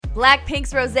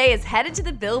Blackpink's Rosé is headed to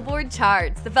the Billboard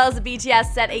charts. The fellas of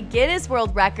BTS set a Guinness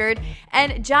World Record,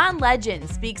 and John Legend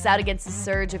speaks out against the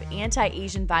surge of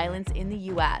anti-Asian violence in the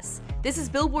U.S. This is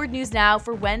Billboard News Now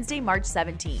for Wednesday, March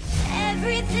 17th.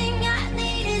 Everything I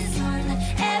need is on the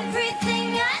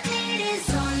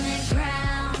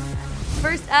ground.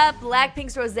 First up,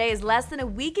 Blackpink's Rosé is less than a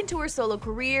week into her solo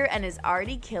career and is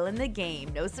already killing the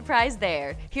game. No surprise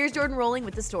there. Here's Jordan Rolling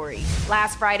with the story.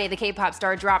 Last Friday, the K-pop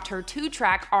star dropped her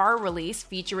 2-track R release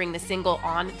featuring the single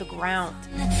On the Ground.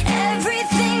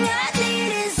 Everything I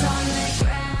need is on the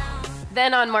ground.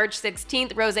 Then on March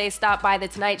 16th, Rosé stopped by The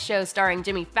Tonight Show starring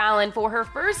Jimmy Fallon for her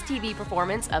first TV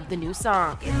performance of the new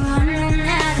song. You're running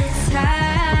out of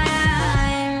time.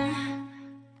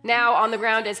 Now On the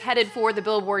Ground is headed for the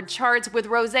Billboard charts, with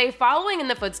Rosé following in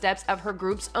the footsteps of her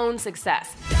group's own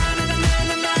success.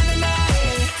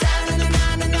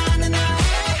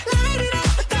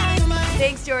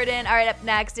 Thanks, Jordan. All right, up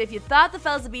next, if you thought the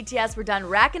fellas of BTS were done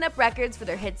racking up records for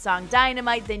their hit song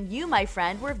Dynamite, then you, my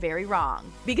friend, were very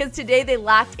wrong. Because today they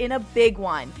locked in a big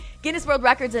one. Guinness World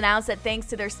Records announced that thanks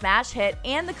to their smash hit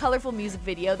and the colorful music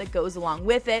video that goes along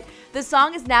with it, the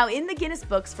song is now in the Guinness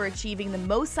books for achieving the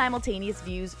most simultaneous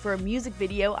views for a music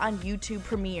video on YouTube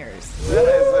premieres. That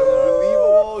is a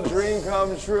unbelievable dream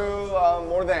come true,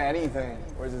 more than anything.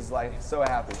 We're just like so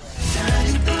happy.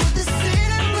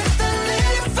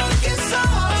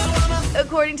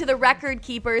 According to the record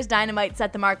keepers, Dynamite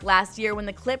set the mark last year when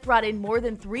the clip brought in more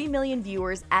than 3 million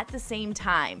viewers at the same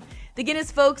time. The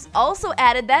Guinness folks also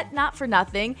added that, not for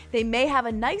nothing, they may have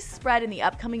a nice spread in the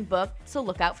upcoming book, so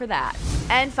look out for that.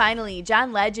 And finally,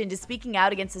 John Legend is speaking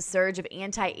out against the surge of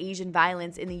anti-Asian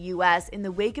violence in the U.S. in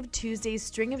the wake of Tuesday's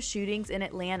string of shootings in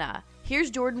Atlanta.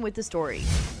 Here's Jordan with the story.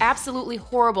 Absolutely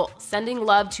horrible. Sending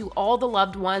love to all the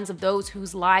loved ones of those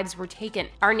whose lives were taken.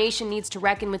 Our nation needs to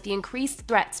reckon with the increased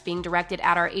threats being directed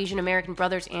at our Asian American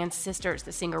brothers and sisters,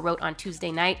 the singer wrote on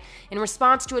Tuesday night in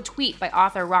response to a tweet by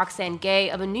author Roxane Gay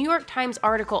of a New York Times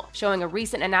article showing a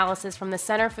recent analysis from the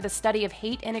Center for the Study of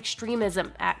Hate and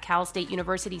Extremism at Cal State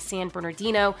University San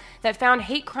Bernardino that found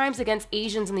hate crimes against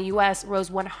Asians in the U.S. rose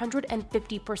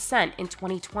 150% in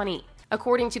 2020.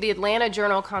 According to the Atlanta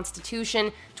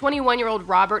Journal-Constitution, 21-year-old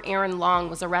Robert Aaron Long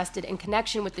was arrested in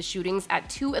connection with the shootings at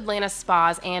 2 Atlanta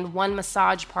spas and 1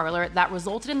 massage parlor that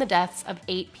resulted in the deaths of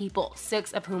 8 people,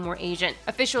 6 of whom were Asian.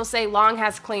 Officials say Long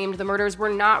has claimed the murders were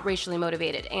not racially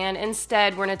motivated and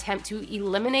instead were an attempt to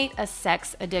eliminate a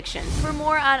sex addiction. For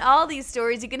more on all these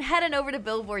stories, you can head on over to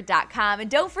Billboard.com, and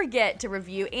don't forget to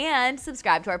review and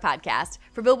subscribe to our podcast.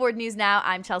 For Billboard News Now,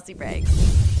 I'm Chelsea Briggs.